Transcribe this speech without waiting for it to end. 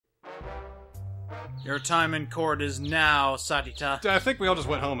Your time in court is now, Satita. I think we all just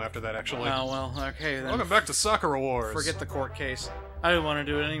went home after that, actually. Oh, well, okay then. Welcome back to SAKURA Wars. Forget the court case. I didn't want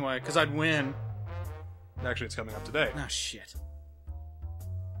to do it anyway, because I'd win. Actually, it's coming up today. Oh, shit.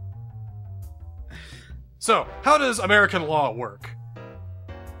 So, how does American law work?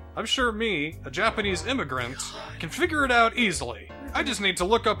 I'm sure me, a Japanese immigrant, can figure it out easily. I just need to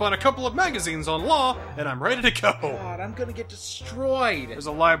look up on a couple of magazines on law, and I'm ready to go. God, I'm gonna get destroyed. There's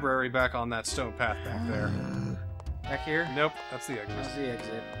a library back on that stone path back there. Back here? Nope, that's the exit. That's the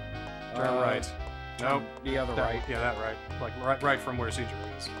exit. Turn right. Nope. The other That- right. Yeah, that right. Like, right from where Caesar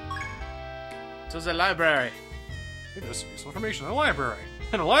is. To the library. Maybe there's some useful information in a library.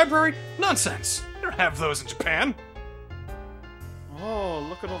 In a library? Nonsense! You don't have those in Japan. Oh,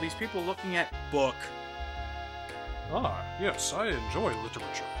 look at all these people looking at book. Ah, yes, I enjoy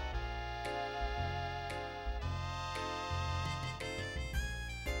literature.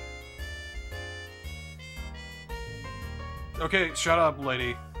 Okay, shut up,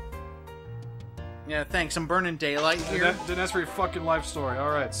 lady. Yeah, thanks. I'm burning daylight here. Didn't ask for your fucking life story.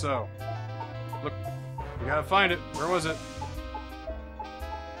 Alright, so. Look, you gotta find it. Where was it?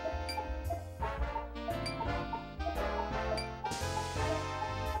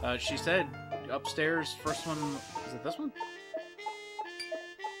 She said upstairs, first one. Is it this one?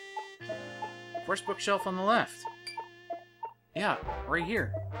 First bookshelf on the left. Yeah, right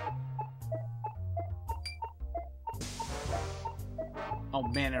here. Oh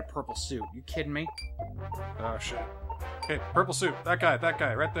man, in a purple suit. You kidding me? Oh shit. Okay, purple suit. That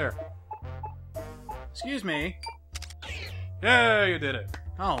guy, right there. Excuse me. Yeah, you did it.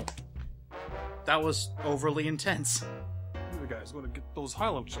 Oh. That was overly intense. You guys want to get those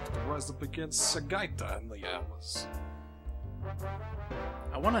Highland chicks to rise up against Sagaita in the hours.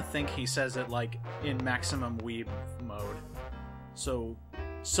 I want to think he says it like in maximum weeb mode. So,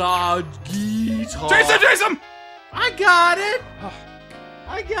 Sagita. Jason! I got it!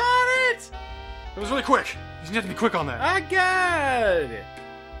 I got it! It was really quick. You didn't have to be quick on that. I got it!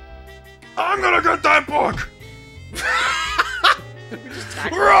 I'm gonna get that book! We just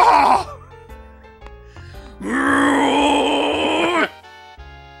tackle Raw!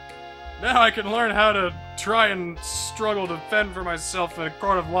 Now I can learn how to try and struggle to fend for myself in a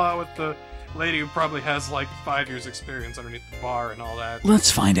court of law with the lady who probably has like 5 years experience underneath the bar and all that.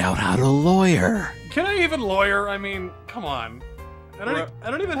 Let's find out how to lawyer. Can I even lawyer? I mean, come on. I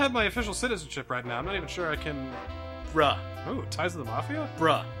don't even have my official citizenship right now. I'm not even sure I can... Bruh. Ooh, ties to the mafia?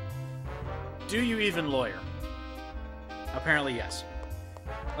 Bruh. Do you even lawyer? Apparently, yes.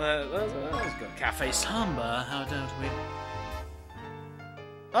 Let's go. Cafe Samba, how don't we?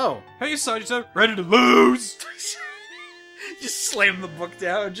 Oh. Hey, Sagita, ready to lose? Just slam the book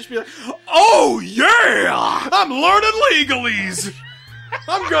down and just be like, Oh, yeah! I'm learning legalese!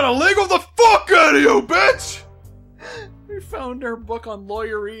 I'm gonna legal the fuck out of you, bitch! we found our book on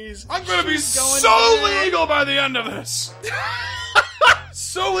lawyerese. I'm gonna be She's going so down. legal by the end of this!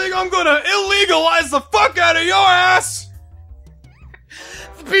 So legal, I'm gonna illegalize the fuck out of your ass!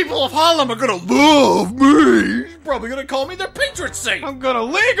 The people of Harlem are gonna love me. You're probably gonna call me their patron saint. I'm gonna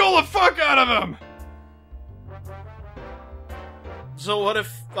legal the fuck out of them! So what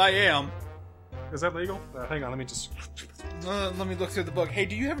if I am? Is that legal? Hang on, let me just... Let me look through the book. Hey,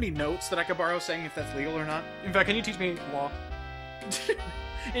 do you have any notes that I could borrow saying if that's legal or not? In fact, can you teach me law?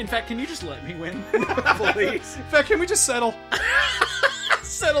 In fact, can you just let me win? Please. In fact, can we just settle?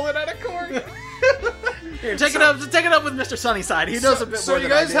 Settle it out of court. Here, take it up with Mr. Sunnyside. He knows a bit so more you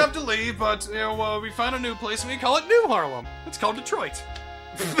than I guys do. have to leave, but you know, we found a new place and we call it New Harlem. It's called Detroit.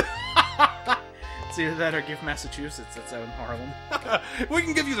 It's either that or give Massachusetts its own Harlem. We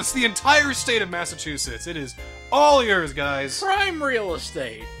can give you the entire state of Massachusetts. It is all yours, guys. Prime real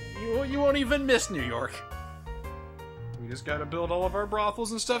estate. You won't even miss New York. We just gotta build all of our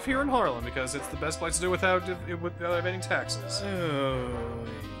brothels and stuff here in Harlem because it's the best place to do without evading taxes. Oh,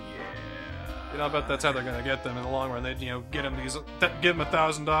 You know, I bet that's how they're gonna get them in the long run. They'd, you know, get them give them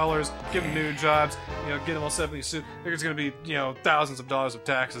 $1,000, give them new jobs, you know, get them all 70 suits. There's gonna be, you know, thousands of dollars of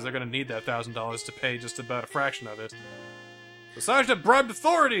taxes. They're gonna need that $1,000 to pay just about a fraction of it. Besides, that bribed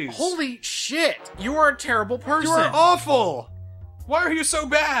authorities. Holy shit! You are a terrible person. You are awful. Why are you so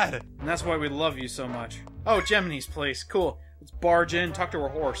bad? And that's why we love you so much. Oh, Gemini's place. Cool. Let's barge in, talk to her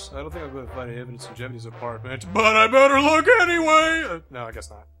horse. I don't think I'm gonna find any evidence in Gemini's apartment, but I better look anyway. No, I guess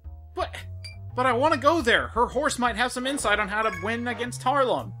not. But I want to go there. Her horse might have some insight on how to win against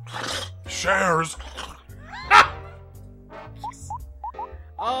Harlem. Shares.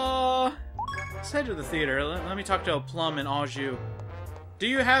 Let's head to the theater. Let me talk to a plum in Anjou. Do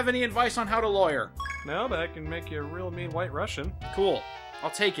you have any advice on how to lawyer? No, but I can make you a real mean white Russian. Cool. I'll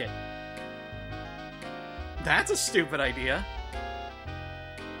take it. That's a stupid idea.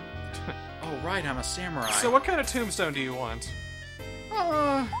 Oh, right, I'm a samurai. So what kind of tombstone do you want?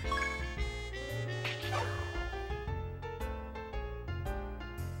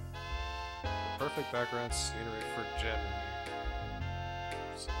 Perfect background scenery for Jen.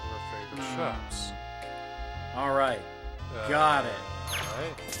 Some of our favorite shops. Alright. Got it.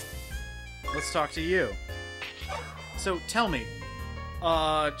 Alright. Let's talk to you. So, tell me.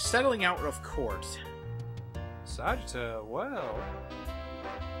 Settling out of court. Sagita, well...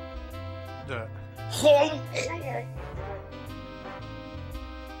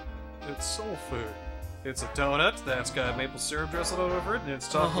 It's soul food. It's a donut that's got maple syrup dressed all over it, and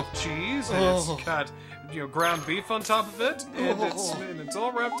it's topped with cheese, and it's got, ground beef on top of it, and it's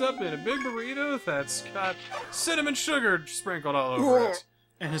all wrapped up in a big burrito that's got cinnamon sugar sprinkled all over it.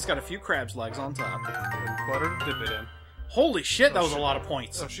 And it's got a few crab's legs on top. And butter to dip it in. Holy shit, that was a lot of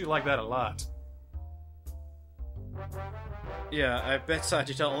points. Oh, she liked that a lot. Yeah, I bet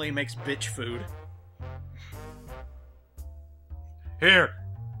Sagita only makes bitch food. Here,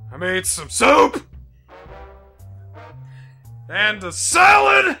 I made some soup! And a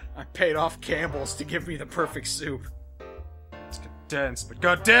salad! I paid off Campbell's to give me the perfect soup. It's condensed, but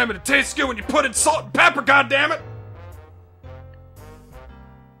goddammit, it tastes good when you put in salt and pepper, goddammit!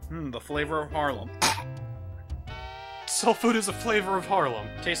 The flavor of Harlem. Soul food is a flavor of Harlem.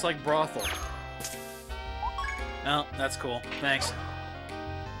 Tastes like brothel. Oh, that's cool. Thanks.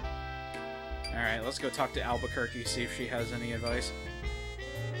 Alright, let's go talk to Albuquerque, see if she has any advice.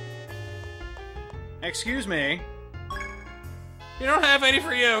 Excuse me. You don't have any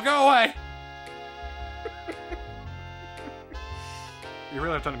for you. Go away. You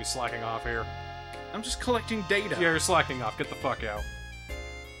really have time to be slacking off here. I'm just collecting data. Yeah, you're slacking off. Get the fuck out.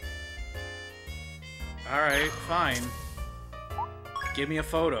 Alright, fine. Give me a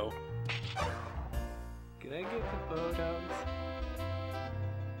photo. Can I get the photos?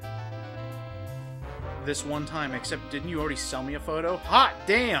 This one time, except didn't you already sell me a photo? Hot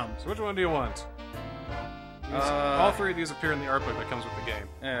damn! So which one do you want? All three of these appear in the art book that comes with the game.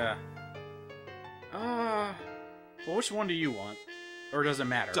 Yeah. Well, which one do you want? Or does it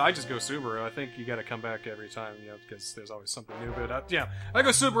matter? I just go Subaru. I think you gotta come back every time, because there's always something new. But I go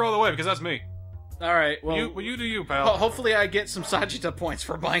Subaru all the way because that's me. Alright, well... You do you, pal. Hopefully I get some Sagita points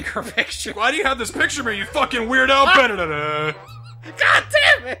for buying her picture. Why do you have this picture of me, you fucking weirdo? God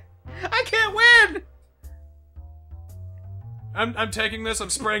damn it! I can't win! I'm taking this, I'm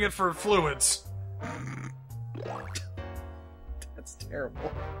spraying it for fluids. That's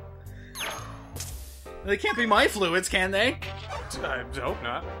terrible. They can't be my fluids, can they? I hope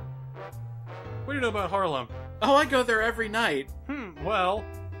not. What do you know about Harlem? Oh, I go there every night. Well...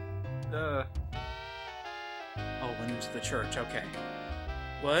 Oh, went into the church, okay.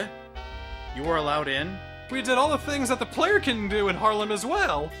 What? You were allowed in? We did all the things that the player can do in Harlem as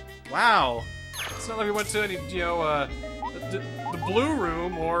well. Wow. It's not like we went to any, the Blue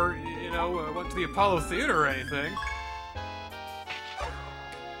Room or, went to the Apollo Theater or anything.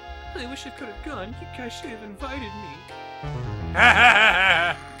 I wish I could have gone. You guys should have invited me. Ha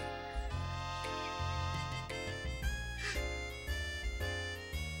ha ha!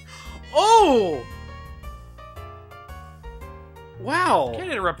 Oh! Wow.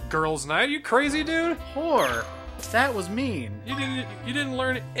 Can't interrupt girls' night. You crazy, dude? Whore. That was mean. You didn't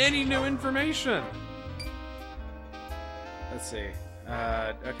learn any new information. Let's see.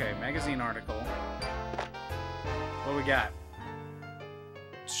 Okay, magazine article. What we got?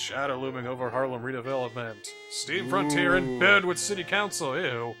 Shadow looming over Harlem redevelopment. Steam Frontier in bed with City Council.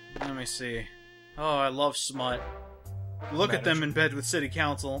 Ew. Let me see. Oh, I love smut. Look at them in bed with City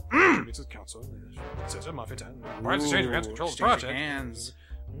Council. Meets with Council. Says a Muffet. Brian's changing hands. Controls the project. Hands.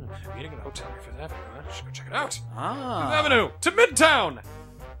 Meeting at a hotel near Fifth Avenue. Should go check it out. Ah. Fifth Avenue to Midtown.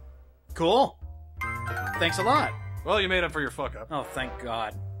 Cool. Thanks a lot. Well, you made up for your fuck up. Oh, thank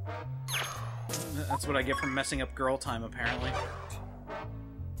God. That's what I get from messing up girl time, apparently.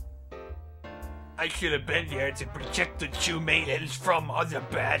 I should have been there to protect the two maidens from other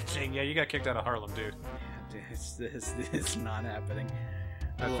bad things. Yeah, you got kicked out of Harlem, dude. Yeah, this is not happening.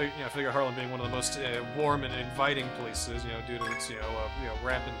 I figure Harlem being one of the most warm and inviting places, due to its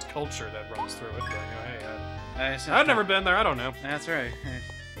rampant culture that runs through it. But, hey, I've never been there. I don't know. That's right.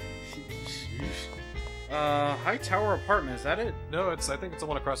 High Tower Apartment. Is that it? No, I think it's the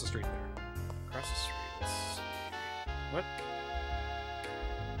one across the street there. Across the street. Let's see. What?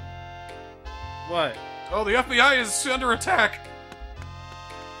 What? Oh, the FBI is under attack!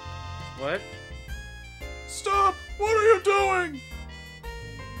 What? Stop! What are you doing?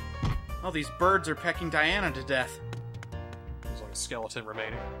 Oh, these birds are pecking Diana to death. There's like a skeleton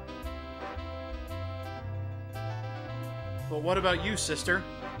remaining. But what about you, sister?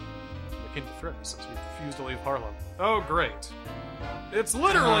 We came to threaten since we refused to leave Harlem. Oh, great. It's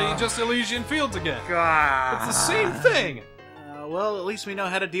literally just Elysian Fields again. God. It's the same thing. Well, at least we know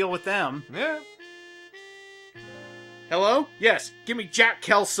how to deal with them. Yeah. Hello? Yes, give me Jack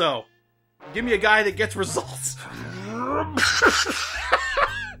Kelso. Give me a guy that gets results.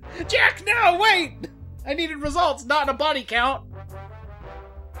 Jack, no, wait! I needed results, not a body count.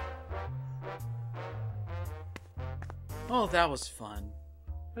 Oh, that was fun.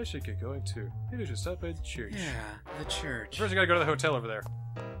 I should get going too. Maybe I should stop by the church. Yeah, the church. First, I gotta go to the hotel over there.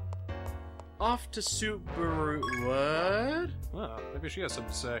 Off to Subaru. What? Oh, maybe she has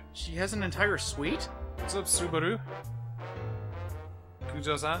something to say. She has an entire suite? What's up, Subaru?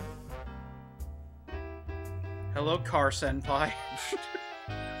 Kujo-san? Hello, car senpai. I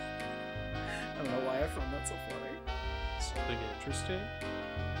don't know why I found that so funny. Something interesting?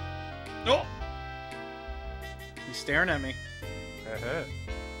 Oh! He's staring at me. Hey,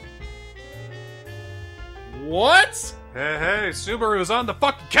 What? hey, Subaru's on the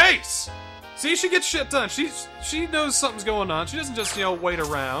fucking case! See, she gets shit done. She knows something's going on. She doesn't just, wait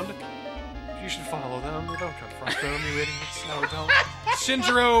around. You should follow them. You don't confront them, you idiots. No, don't.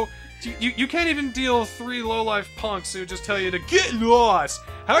 Shinjiro, you can't even deal with 3 low-life punks who just tell you to get lost.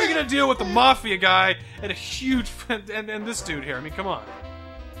 How are you gonna deal with the mafia guy and a huge and this dude here? I mean, come on.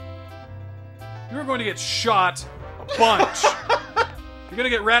 You're going to get shot a bunch. You're gonna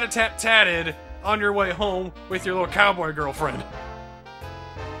get rat-a-tat-tatted on your way home with your little cowboy girlfriend.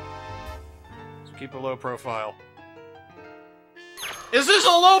 So keep a low profile. Is this a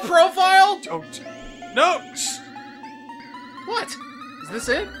low profile? Oh, no! What? Is this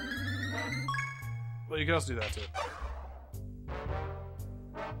it? Well, you can also do that too.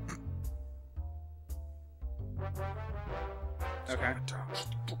 Okay.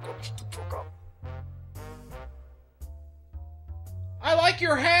 I like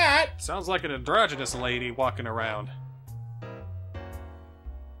your hat! Sounds like an androgynous lady walking around.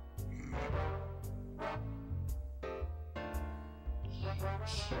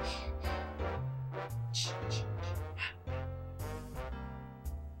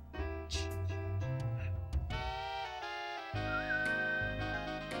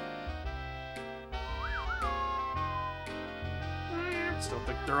 Still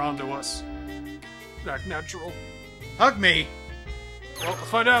think they're onto us. Act natural. Hug me! Well, let's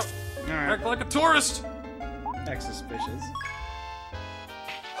find out. Alright. Act like a tourist. Act suspicious.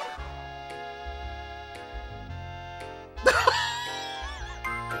 Because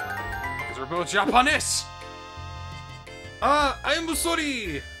we're both Japanese. I am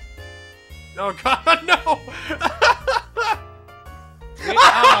sorry. Oh god, no!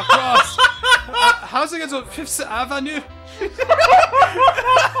 Cross. How's it get to 5th Avenue?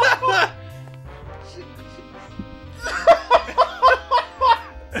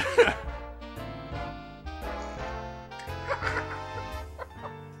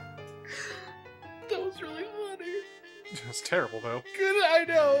 That was really funny. That's terrible, though. Good, I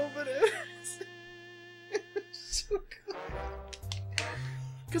know, but it was so good.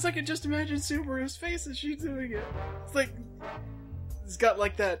 Because I can just imagine Subaru's face as she's doing it. It's like, it's got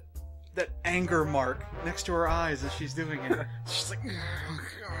like that anger mark next to her eyes as she's doing it. She's like,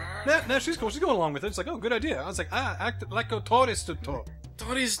 No, she's cool. She's going along with it. It's like, oh, good idea. I was like, act like a tourist.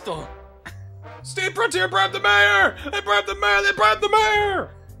 Toristo. State Frontier bribed the mayor! They bribed the mayor! They bribed the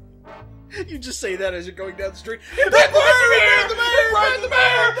mayor! You just say that as you're going down the street. They bribed the mayor! They bribed the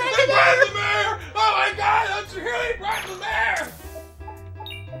mayor! They bribed the mayor! Oh my god, that's really bribed the mayor!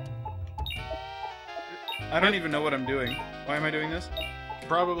 I don't even know what I'm doing. Why am I doing this?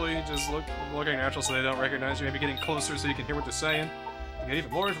 Probably just looking natural so they don't recognize you. Maybe getting closer so you can hear what they're saying. You get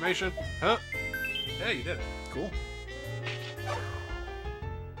even more information. Huh? Yeah, you did it. Cool.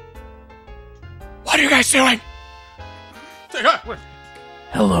 What are you guys doing?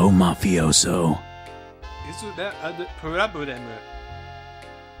 Hello, mafioso.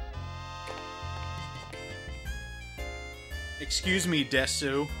 Excuse me,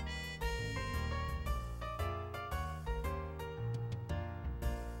 Desu.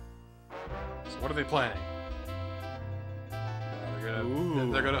 So what are they planning?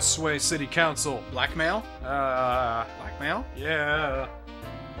 They're gonna sway city council. Blackmail? Blackmail? Yeah.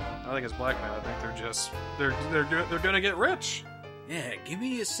 I think it's blackmail. I think they're gonna get rich. Yeah, give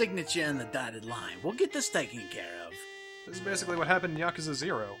me your signature and the dotted line. We'll get this taken care of. This is basically what happened in Yakuza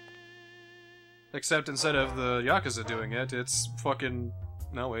 0. Except instead of the Yakuza doing it, it's fucking...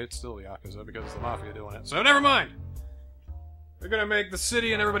 No, wait, it's still the Yakuza because it's the Mafia doing it. So never mind! They're gonna make the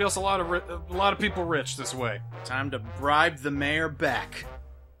city and everybody else a lot of people rich this way. Time to bribe the mayor back.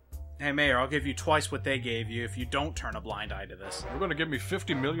 Hey, Mayor, I'll give you twice what they gave you if you don't turn a blind eye to this. You're gonna give me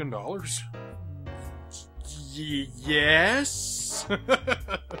 $50 million? Yes?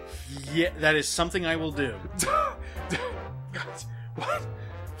 Yeah, that is something I will do. What?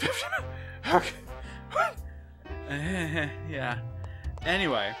 50 Okay. What? Yeah.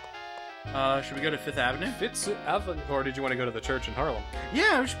 Anyway, should we go to Fifth Avenue? Fifth Avenue? Or did you want to go to the church in Harlem?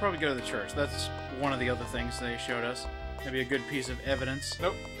 Yeah, we should probably go to the church. That's one of the other things they showed us. Maybe a good piece of evidence.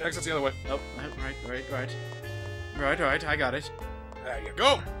 Nope. Exit's the other way. Oh, right. I got it. There you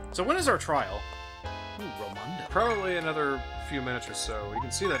go. So when is our trial? Ooh, Romundo. Probably another few minutes or so. You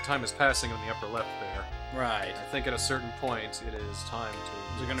can see that time is passing in the upper left there. Right. I think at a certain point it is time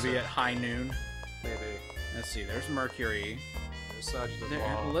to... Is it going to be at high noon? Maybe. Let's see. There's Mercury. There's Sajita's There,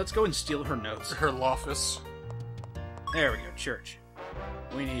 law. let's go and steal her notes. Her loffice. There we go. Church.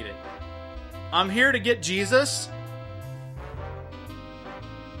 We need it. I'm here to get Jesus.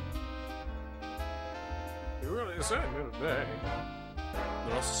 You really said it today.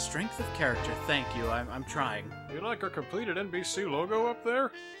 But also strength of character. Thank you. I'm trying. You like our completed NBC logo up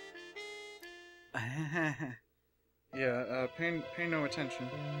there? Yeah, pay no attention.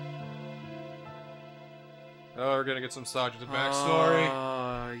 Oh, we're gonna get some Sajita's backstory.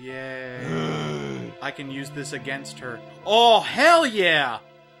 Oh, yeah. I can use this against her. Oh, hell yeah!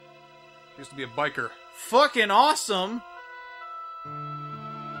 She used to be a biker. Fucking awesome!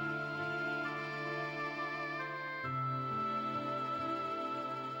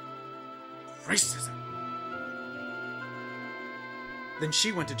 Racism. Then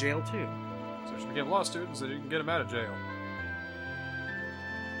she went to jail too. So she became law students so you can get them out of jail.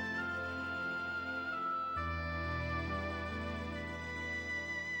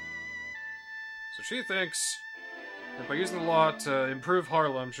 So she thinks that by using the law to improve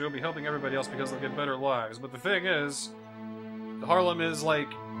Harlem, she'll be helping everybody else because they'll get better lives. But the thing is, Harlem is like,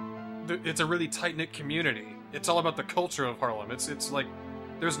 it's a really tight-knit community. It's all about the culture of Harlem. It's like,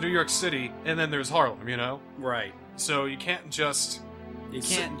 there's New York City, and then there's Harlem, you know? Right. So you can't just... You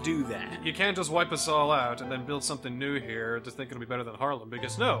can't do that. You can't just wipe us all out and then build something new here to think it'll be better than Harlem,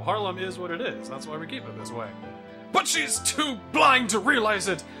 because no, Harlem is what it is. That's why we keep it this way. But she's too blind to realize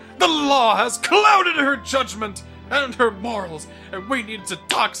it! The law has clouded her judgment and her morals, and we need to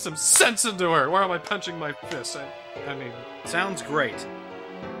talk some sense into her! Why am I punching my fist? I mean... Sounds great.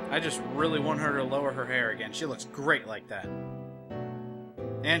 I just really want her to lower her hair again. She looks great like that.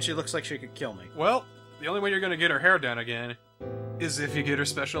 And she looks like she could kill me. Well, the only way you're gonna get her hair down again is if you get her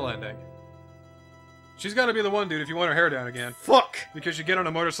special ending. She's gotta be the one, dude, if you want her hair down again. Fuck! Because you get on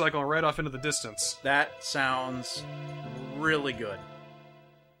a motorcycle and ride off into the distance. That sounds really good.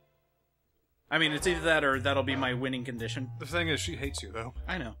 I mean, it's either that or that'll be my winning condition. The thing is, she hates you, though.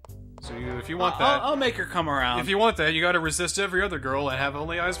 I know. So if you want that... I'll make her come around. If you want that, you gotta resist every other girl and have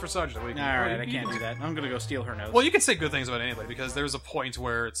only eyes for Sajita. Alright, I can't do that. I'm gonna go steal her notes. Well, you can say good things about anybody, because there's a point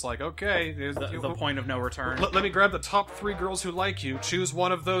where it's like, okay... The point of no return. Let me grab the top 3 girls who like you, choose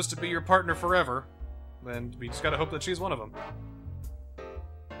one of those to be your partner forever. Then we just gotta hope that she's one of them.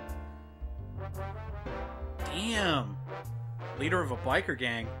 Damn. Leader of a biker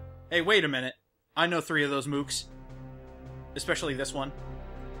gang. Hey, wait a minute. I know 3 of those mooks. Especially this one.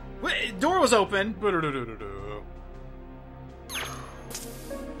 Wait, door was open! There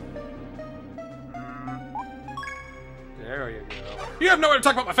you go. You have no way to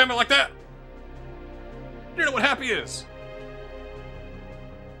talk about my family like that! You know what happy is!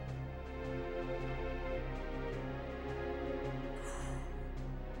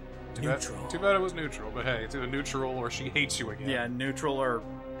 Neutral. Too bad it was neutral, but hey, it's either neutral or she hates you again. Yeah, neutral or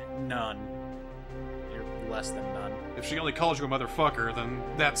none. You're less than none. If she only calls you a motherfucker, then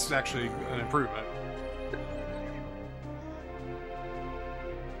that's actually an improvement.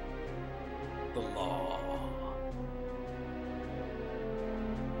 The law.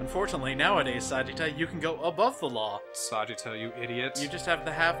 Unfortunately, nowadays, Sajita, you can go above the law. Sajita, you idiot. You just have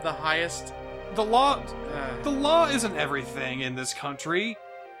to have the highest... The law isn't everything in this country.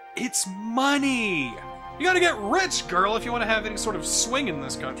 It's money! You gotta get rich, girl, if you want to have any sort of swing in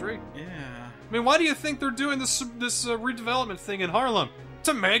this country. Yeah. I mean, why do you think they're doing this redevelopment thing in Harlem?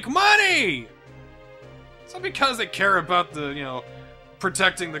 To make money! It's not because they care about the, you know,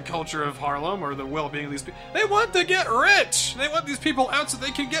 protecting the culture of Harlem or the well-being of these people. They want to get rich! They want these people out so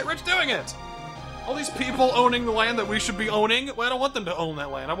they can get rich doing it! All these people owning the land that we should be owning, well, I don't want them to own that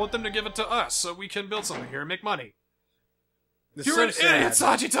land. I want them to give it to us so we can build something here and make money. It's You're so an idiot,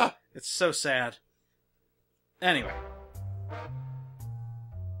 Sajita! It's so sad. Anyway.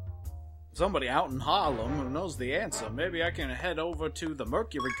 Somebody out in Harlem who knows the answer. Maybe I can head over to the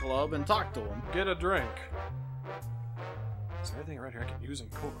Mercury Club and talk to him. Get a drink. Is there anything around here I can use in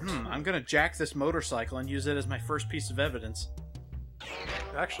court? I'm gonna jack this motorcycle and use it as my first piece of evidence.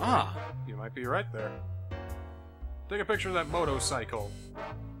 Actually, you might be right there. Take a picture of that motorcycle.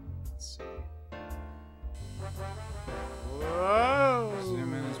 Let's see. Whoa!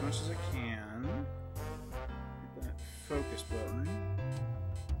 Zoom in as much as I can. Hit that focus button.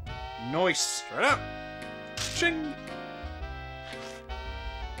 Nice! Straight up! Ching!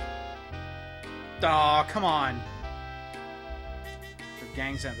 Aw, come on! The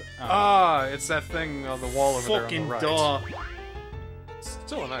gang's have It's that thing on the wall over there on the right. duh! It's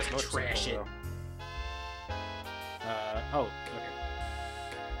still a nice motorcycle, Trash it. though. Oh, okay.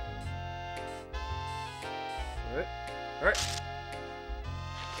 Alright.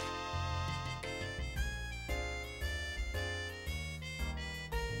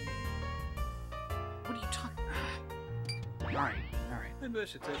 What are you talking? Alright. Maybe I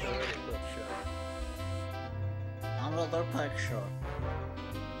should take another quick shot. Another picture.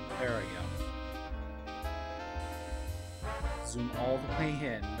 There we go. Zoom all the way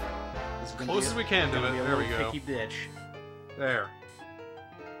in. This is gonna Close be as we can to gonna it. be a There we little go. picky bitch. There.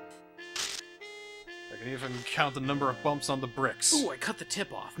 I can even count the number of bumps on the bricks. Ooh, I cut the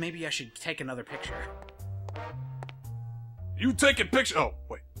tip off. Maybe I should take another picture. You taking picture? Oh,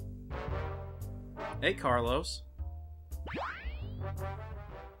 wait. Hey, Carlos.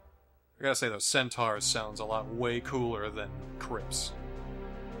 I gotta say, those centaurs sounds a lot way cooler than Crips.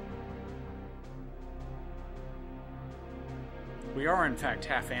 We are, in fact,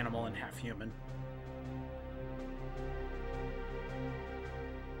 half animal and half human.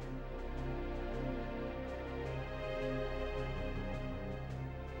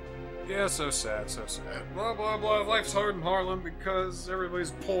 Yeah, so sad, so sad. Blah, blah, blah. Life's hard in Harlem because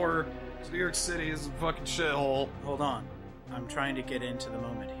everybody's poor. New York City is a fucking shithole. Hold on. I'm trying to get into the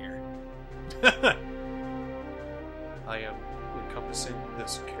moment here. I am encompassing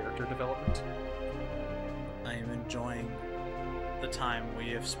this character development. I am enjoying the time we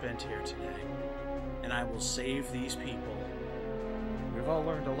have spent here today. And I will save these people. We've all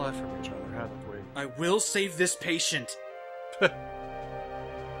learned a lot from each other, haven't we? I will save this patient!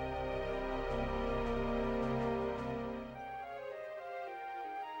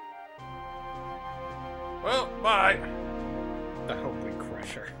 Well, bye! I hope we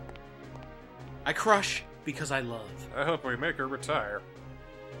crush her. I crush because I love. I hope we make her retire.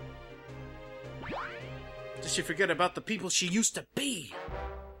 Does she forget about the people she used to be?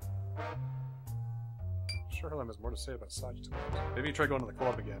 Sure, Harlem has more to say about Sajita. Maybe you try going to the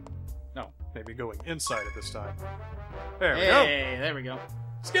club again. No. Maybe going inside at this time. There we Hey, go! there we go.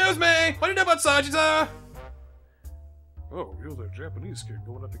 Excuse me! What do you know about Sajita? Oh, you're the Japanese kid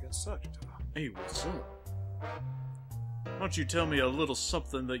going up against Sajita. Hey, what's up? Why don't you tell me a little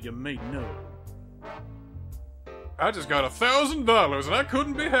something that you may know? I just got $1,000 and I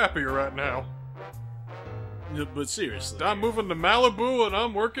couldn't be happier right now. Yeah, but seriously. I'm moving to Malibu and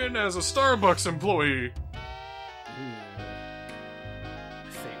I'm working as a Starbucks employee.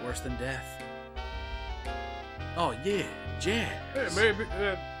 Fate worse than death. Oh, yeah, jazz. Hey, maybe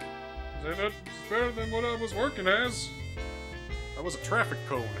that's better than what I was working as. I was a traffic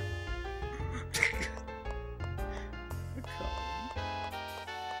cone.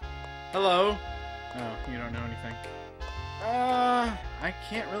 Hello? Oh, you don't know anything. I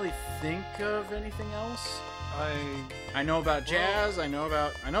can't really think of anything else. I know about jazz, I know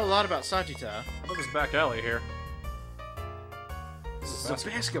a lot about Sajita. How about this back alley here? This is a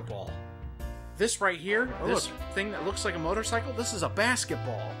basketball. This right here, Oh, this look. thing that looks like a motorcycle, this is a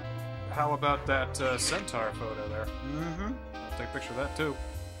basketball. How about that centaur photo there? Mm-hmm. I'll take a picture of that too.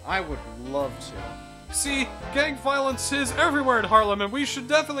 I would love to. See, gang violence is everywhere in Harlem, and we should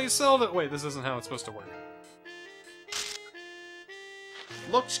definitely sell that. Wait, this isn't how it's supposed to work.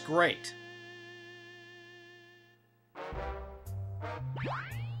 Looks great.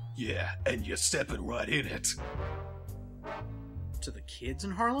 Yeah, and you're stepping right in it. To the kids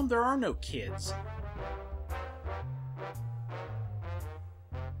in Harlem, there are no kids.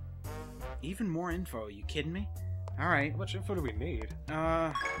 Even more info, are you kidding me? Alright. How much info do we need?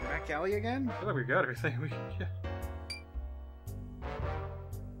 Back alley again? I feel like we got everything we can get.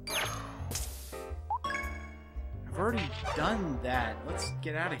 I've already done that. Let's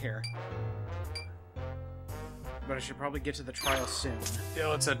get out of here. But I should probably get to the trial soon. Yeah,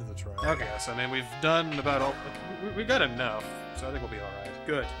 let's head to the trial. Okay. Yes, I mean, we've done about all... We got enough, so I think we'll be alright.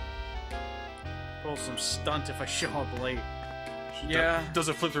 Good. Pull some stunt if I show up late. Yeah. Does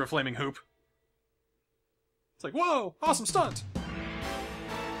it flip through a flaming hoop? It's like, whoa, awesome stunt!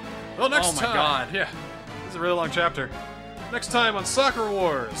 Well, next Oh my time... God. Yeah, this is a really long chapter. Next time on Sakura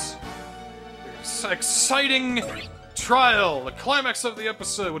Wars. Exciting trial, the climax of the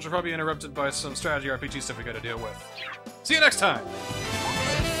episode, which will probably be interrupted by some strategy RPG stuff we gotta deal with. See you next time!